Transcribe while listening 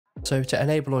So to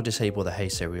enable or disable the Hey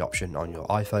Siri option on your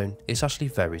iPhone, it's actually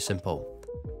very simple.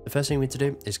 The first thing we need to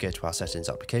do is go to our settings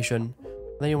application,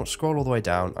 and then you want to scroll all the way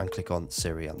down and click on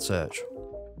Siri and search.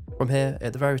 From here,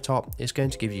 at the very top, it's going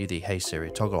to give you the Hey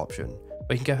Siri toggle option,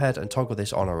 where you can go ahead and toggle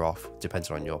this on or off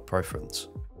depending on your preference.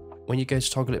 When you go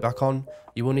to toggle it back on,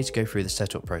 you will need to go through the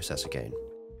setup process again.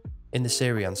 In the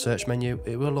Siri and search menu,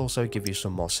 it will also give you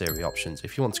some more Siri options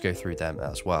if you want to go through them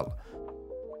as well.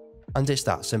 And it's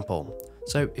that simple.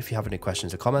 So if you have any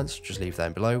questions or comments, just leave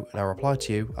them below and I'll reply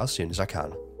to you as soon as I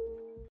can.